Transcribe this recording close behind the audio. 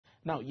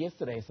Now,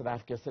 yesterday, South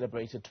Africa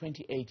celebrated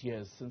 28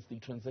 years since the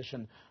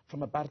transition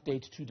from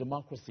apartheid to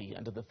democracy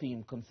under the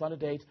theme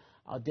Consolidate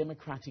Our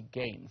Democratic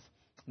Gains.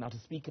 Now, to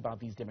speak about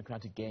these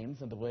democratic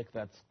gains and the work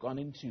that's gone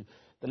into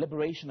the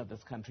liberation of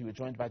this country, we're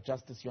joined by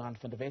Justice Johann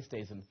van der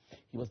Westhuizen.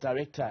 He was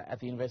director at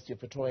the University of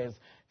Pretoria's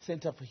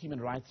Center for Human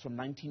Rights from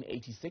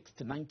 1986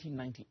 to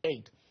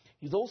 1998.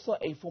 He's also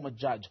a former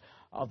judge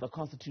of the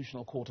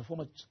Constitutional Court, a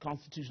former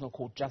Constitutional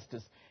Court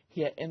justice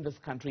here in this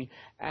country.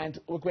 And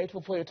we're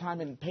grateful for your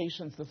time and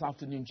patience this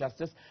afternoon,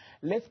 Justice.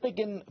 Let's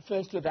begin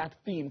first with that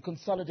theme,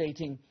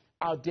 consolidating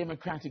our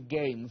democratic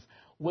gains.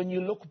 When you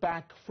look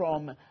back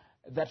from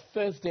that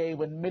first day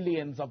when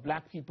millions of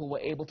black people were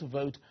able to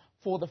vote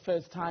for the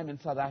first time in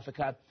South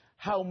Africa,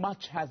 how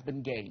much has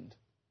been gained?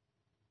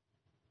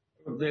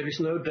 There is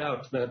no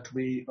doubt that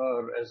we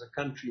are, as a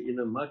country, in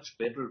a much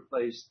better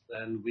place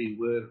than we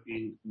were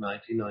in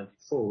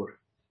 1994.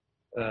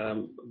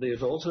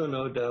 There's also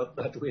no doubt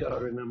that we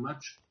are in a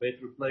much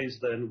better place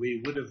than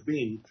we would have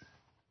been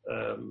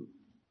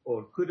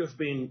or could have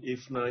been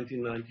if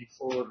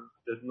 1994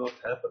 did not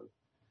happen.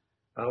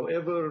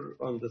 However,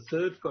 on the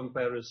third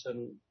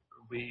comparison,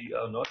 we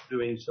are not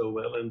doing so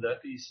well, and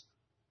that is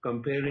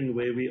comparing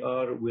where we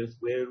are with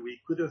where we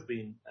could have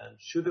been and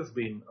should have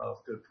been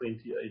after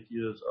 28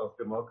 years of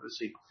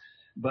democracy.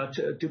 But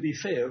to be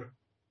fair,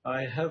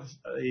 I have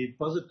a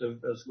positive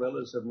as well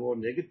as a more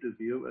negative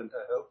view, and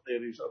I hope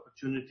there is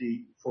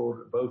opportunity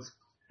for both,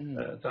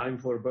 time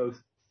for both.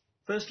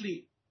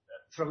 Firstly,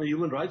 from a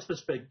human rights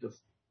perspective,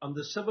 on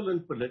the civil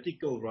and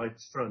political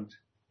rights front,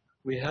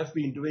 we have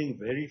been doing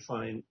very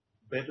fine,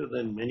 better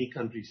than many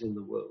countries in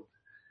the world.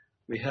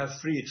 We have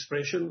free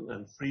expression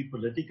and free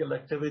political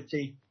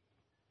activity.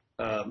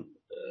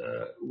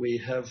 We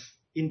have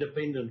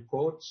independent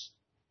courts.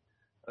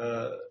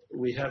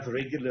 We have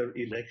regular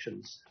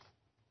elections,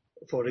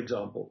 for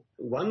example.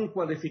 One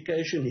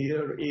qualification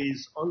here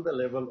is on the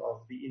level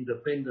of the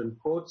independent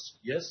courts.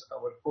 Yes,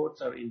 our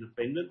courts are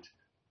independent,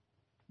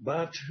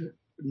 but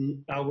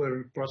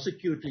our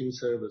prosecuting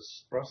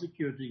service,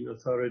 prosecuting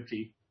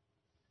authority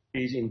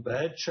is in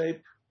bad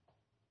shape.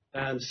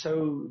 And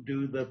so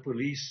do the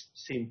police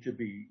seem to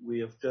be. We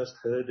have just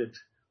heard it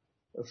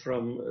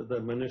from the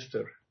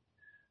minister.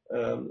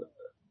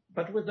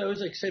 But with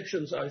those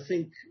exceptions, I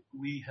think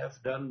we have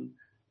done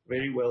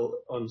very well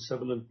on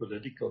civil and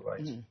political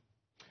rights.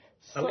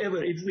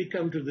 However, if we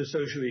come to the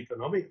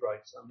socio-economic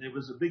rights, and there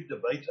was a big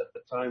debate at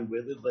the time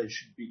whether they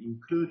should be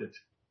included,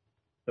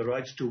 the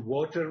rights to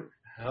water,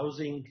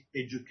 housing,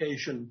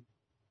 education,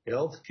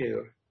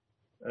 healthcare.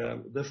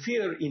 The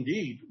fear,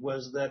 indeed,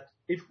 was that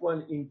if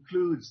one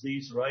includes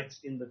these rights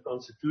in the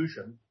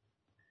Constitution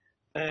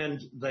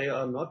and they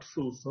are not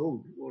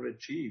fulfilled or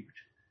achieved,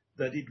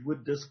 that it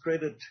would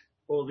discredit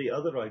all the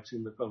other rights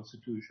in the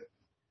Constitution.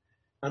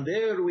 And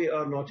there we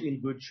are not in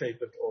good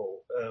shape at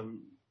all.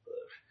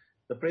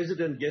 The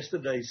President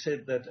yesterday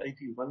said that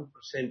 81%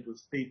 of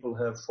people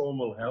have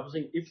formal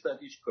housing. If that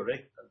is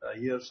correct, and I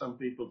hear some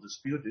people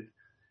dispute it,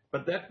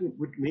 but that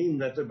would mean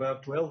that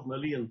about 12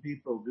 million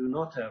people do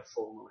not have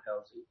formal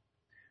housing.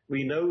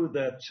 We know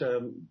that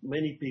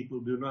many people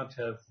do not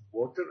have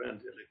water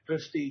and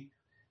electricity.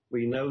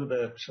 We know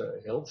that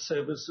health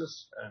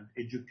services and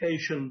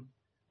education,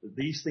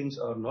 these things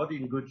are not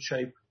in good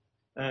shape.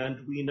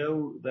 And we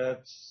know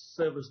that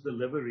service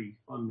delivery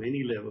on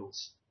many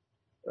levels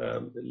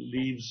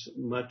leaves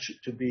much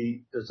to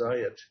be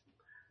desired.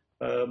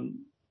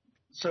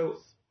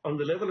 So on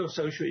the level of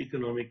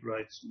socio-economic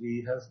rights,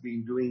 we have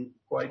been doing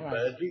quite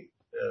badly,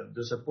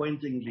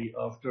 disappointingly,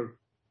 after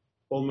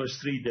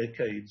almost 3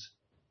 decades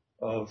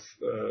of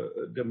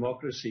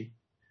democracy.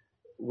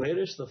 Where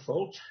is the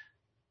fault?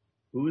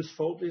 Whose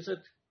fault is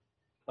it?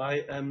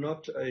 I am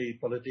not a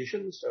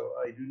politician, so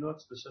I do not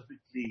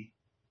specifically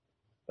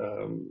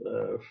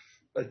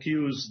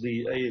accuse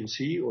the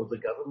ANC or the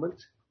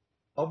government.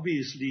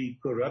 Obviously,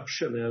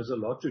 corruption has a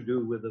lot to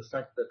do with the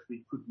fact that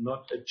we could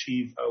not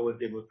achieve our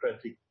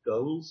democratic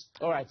goals.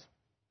 All right.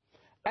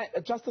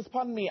 Justice,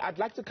 pardon me, I'd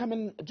like to come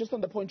in just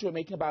on the point you were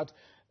making about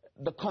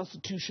the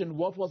Constitution,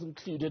 what was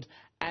included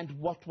and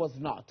what was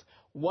not.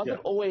 Was it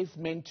always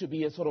meant to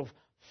be a sort of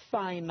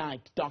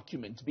finite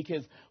document?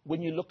 Because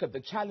when you look at the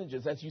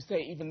challenges, as you say,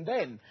 even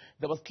then,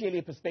 there was clearly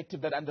a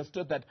perspective that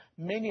understood that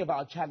many of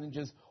our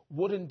challenges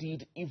would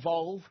indeed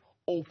evolve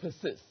or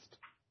persist.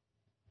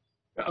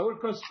 Our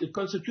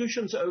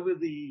constitutions over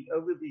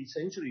the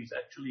centuries,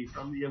 actually,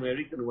 from the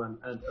American one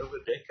and over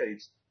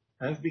decades,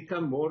 have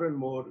become more and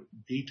more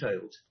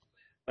detailed.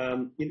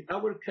 In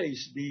our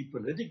case, the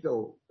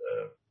political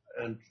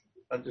and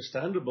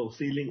understandable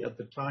feeling at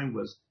the time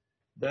was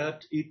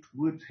that it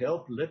would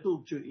help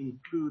little to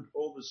include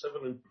all the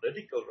civil and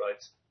political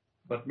rights,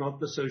 but not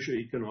the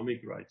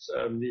socio-economic rights.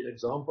 The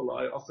example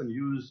I often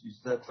use is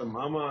that the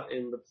mama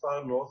in the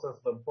far north of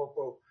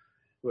Limpopo,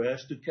 who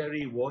has to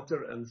carry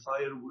water and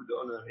firewood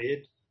on her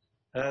head,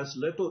 has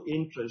little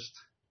interest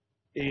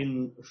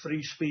in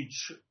free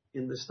speech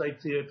in the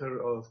State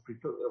Theatre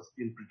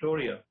in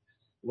Pretoria.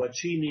 What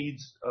she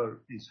needs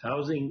is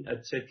housing,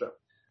 etc.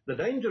 The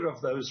danger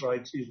of those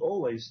rights is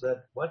always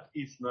that what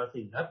if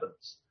nothing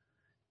happens?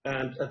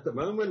 And at the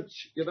moment,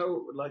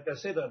 like I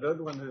said, I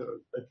don't want to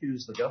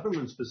accuse the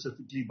government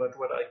specifically, but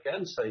what I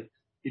can say,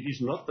 it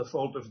is not the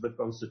fault of the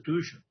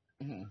Constitution.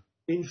 Mm-hmm.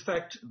 In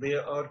fact,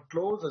 there are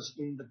clauses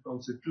in the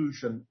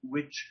Constitution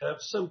which have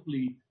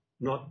simply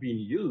not been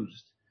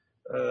used.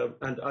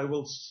 And I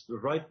will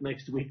write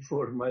next week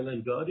for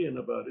Myland Guardian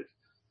about it.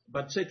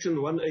 But Section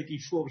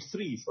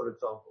 184.3, for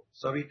example,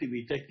 sorry to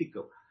be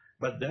technical,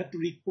 but that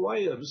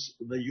requires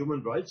the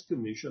Human Rights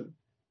Commission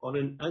on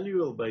an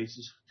annual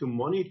basis to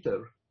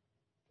monitor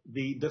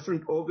the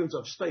different organs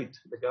of state,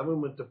 the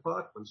government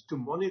departments, to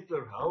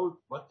monitor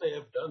what they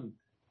have done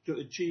to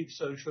achieve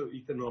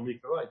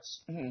socio-economic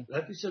rights. Mm-hmm.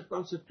 That is a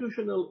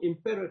constitutional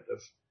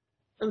imperative,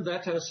 and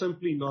that has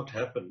simply not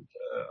happened.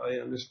 I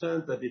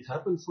understand that it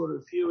happened for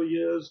a few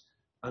years,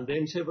 and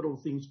then several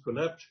things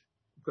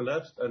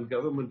collapsed, and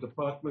government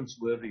departments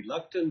were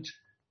reluctant,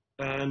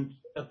 and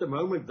at the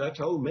moment that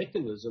whole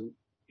mechanism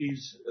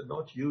is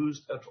not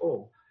used at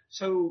all.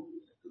 So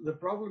the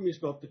problem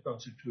is not the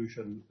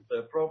Constitution.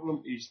 The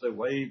problem is the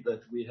way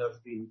that we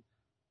have been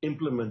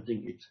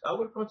implementing it.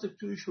 Our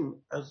Constitution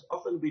has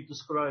often been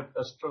described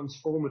as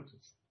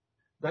transformative.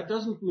 That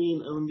doesn't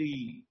mean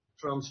only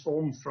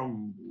transform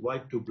from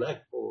white to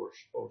black or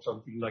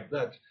something like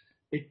that.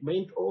 It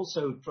meant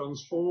also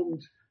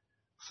transformed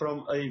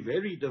from a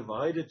very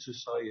divided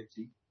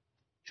society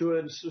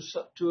to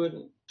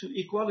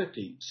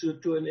equality,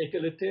 to an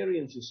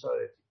egalitarian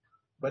society.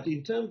 But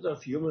in terms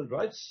of human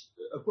rights,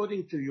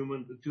 according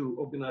to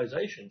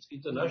organizations,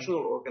 international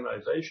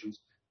organizations,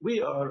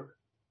 we are,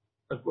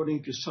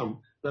 according to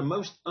some, the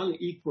most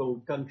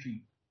unequal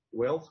country,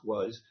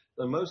 wealth-wise,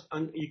 the most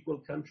unequal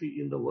country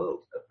in the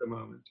world at the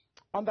moment.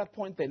 On that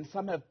point then,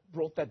 some have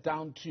brought that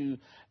down to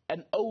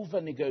an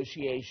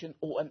over-negotiation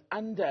or an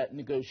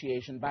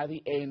under-negotiation by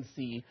the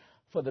ANC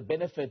for the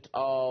benefit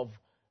of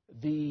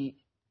the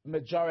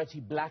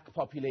majority black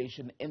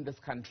population in this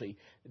country.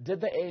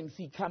 Did the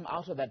ANC come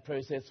out of that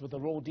process with a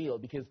raw deal?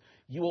 Because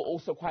you were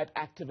also quite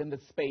active in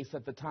this space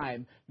at the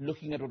time,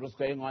 looking at what was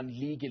going on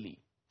legally.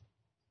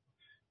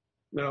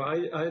 No,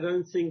 I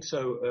don't think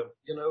so.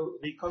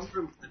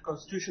 The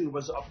Constitution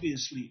was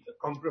obviously a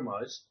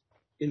compromise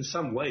in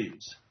some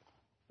ways,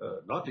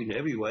 not in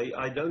every way.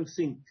 I don't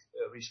think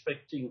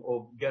respecting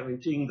or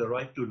guaranteeing the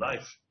right to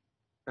life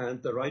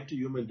and the right to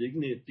human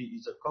dignity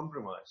is a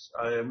compromise.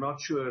 I am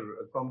not sure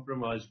a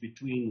compromise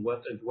between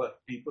what and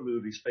what, people who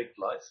respect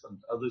life and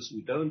others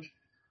who don't.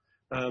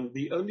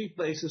 The only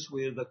places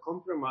where the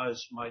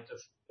compromise might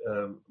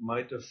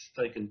have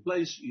taken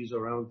place is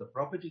around the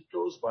property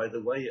clause. By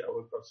the way,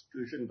 our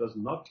Constitution does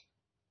not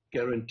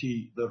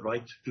guarantee the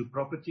right to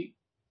property.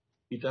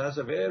 It has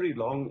a very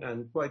long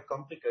and quite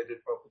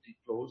complicated property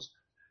clause.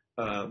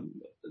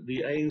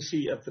 The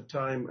ANC at the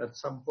time at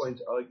some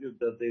point argued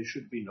that there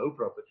should be no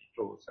property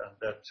clause and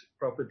that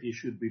property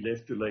should be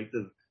left to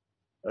later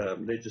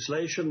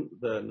legislation.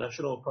 The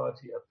National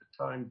Party at the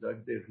time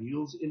dug their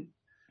heels in.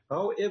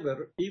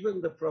 However,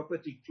 even the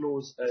property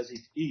clause as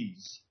it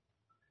is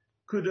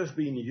could have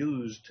been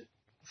used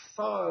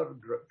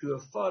to a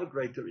far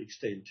greater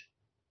extent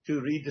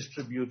to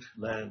redistribute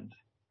land.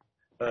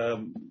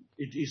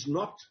 It is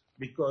not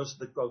because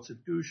the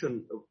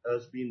Constitution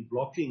has been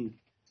blocking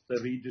the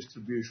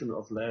redistribution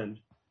of land.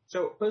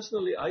 So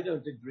personally, I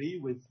don't agree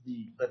with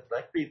that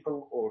black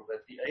people or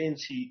that the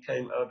ANC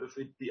came out of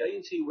it. The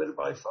ANC were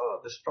by far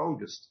the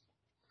strongest.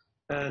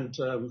 And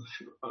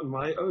on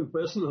my own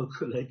personal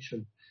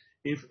collection,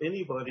 if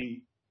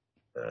anybody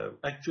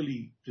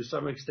actually to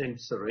some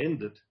extent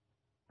surrendered,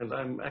 and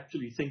I'm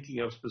actually thinking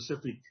of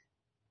specific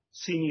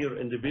senior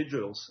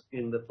individuals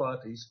in the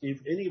parties,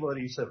 if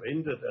anybody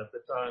surrendered at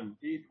the time,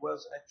 it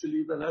was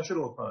actually the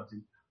National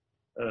Party.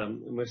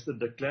 Mr.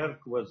 de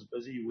Klerk was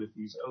busy with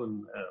his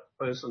own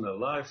personal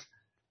life.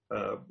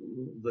 The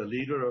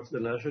leader of the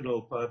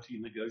National Party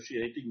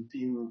negotiating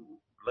team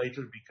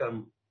later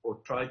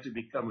tried to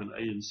become an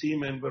ANC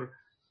member.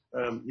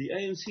 The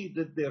ANC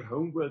did their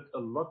homework a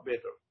lot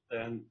better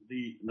than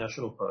the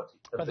National Party.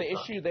 But the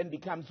issue then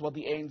becomes what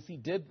the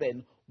ANC did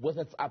then with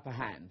its upper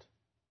hand.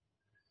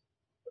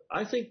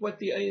 I think what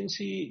the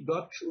ANC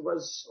got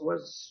was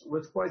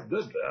quite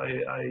good.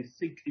 I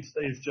think if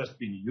they've just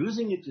been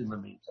using it in the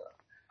meantime,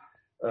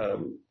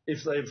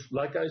 if they've,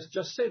 like I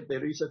just said,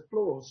 there is a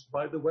clause,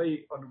 by the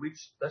way, on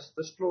which that's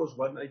this clause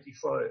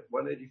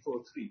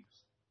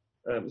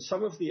 184.3.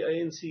 Some of the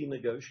ANC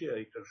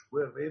negotiators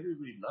were very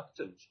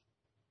reluctant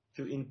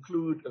to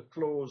include a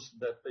clause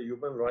that the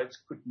human rights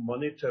could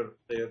monitor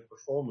their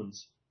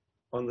performance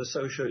on the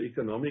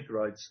socio-economic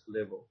rights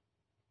level.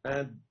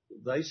 And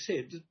they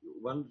said,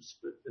 one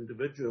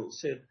individual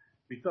said,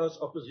 because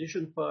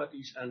opposition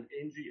parties and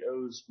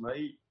NGOs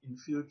may in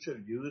future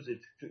use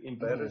it to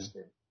embarrass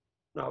them.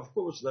 Now, of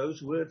course,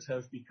 those words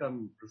have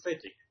become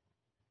prophetic.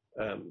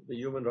 The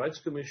Human Rights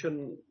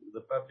Commission,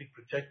 the public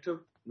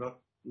protector, not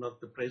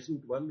the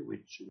present one,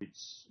 which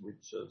is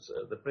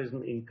the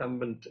present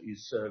incumbent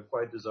is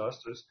quite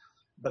disastrous,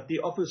 but the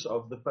office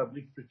of the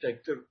public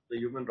protector, the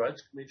Human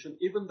Rights Commission,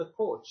 even the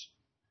courts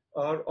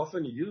are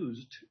often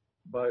used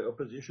by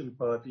opposition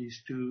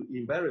parties to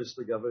embarrass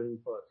the governing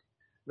party.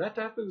 That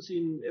happens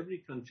in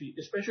every country,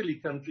 especially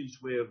countries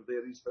where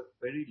there is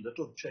very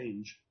little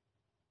change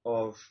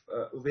of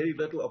very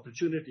little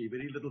opportunity,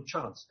 very little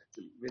chance,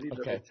 actually, very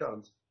little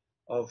chance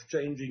of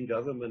changing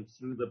government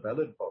through the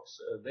ballot box.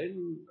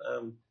 Then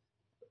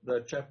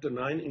the Chapter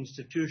 9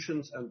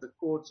 institutions and the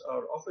courts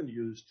are often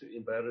used to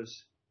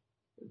embarrass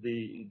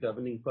the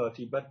governing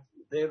party, but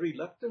their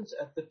reluctance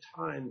at the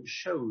time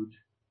showed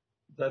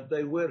that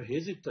they were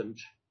hesitant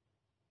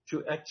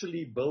to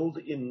actually build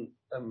in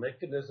a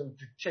mechanism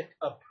to check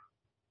up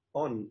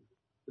on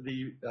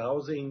the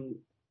housing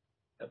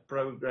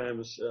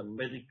programs,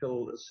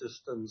 medical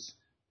assistance,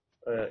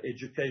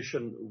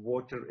 education,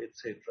 water,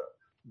 etc.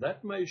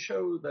 That may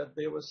show that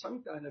there was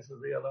some kind of a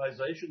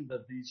realization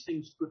that these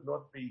things could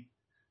not be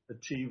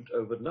achieved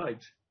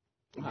overnight.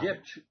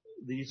 Yet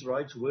these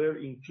rights were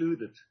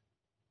included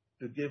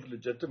to give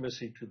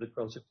legitimacy to the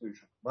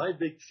Constitution. My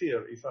big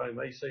fear, if I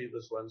may say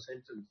this one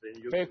sentence,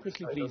 then you very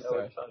quickly, please,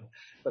 sir.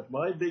 But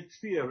my big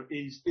fear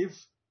is if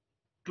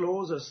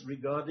clauses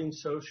regarding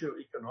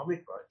socio-economic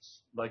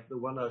rights, like the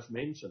one I've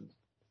mentioned,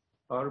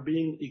 are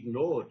being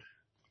ignored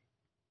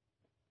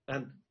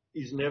and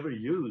is never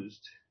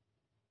used,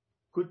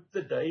 could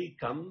the day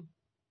come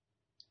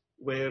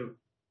where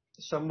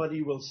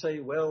somebody will say,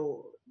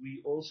 well, we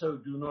also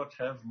do not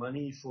have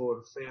money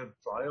for fair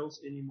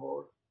trials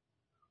anymore,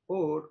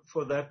 or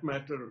for that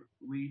matter,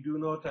 we do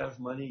not have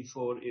money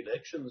for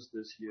elections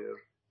this year.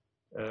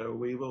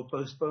 We will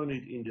postpone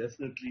it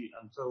indefinitely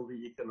until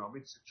the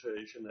economic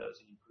situation has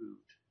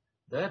improved.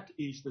 That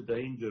is the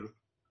danger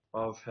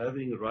of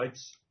having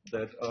rights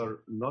that are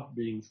not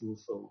being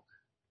fulfilled.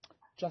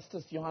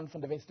 Justice Johann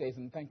van der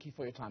Westhuizen, thank you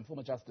for your time.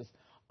 Former Justice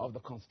of the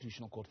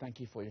Constitutional Court,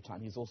 thank you for your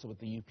time. He's also with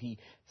the UP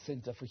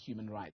Center for Human Rights.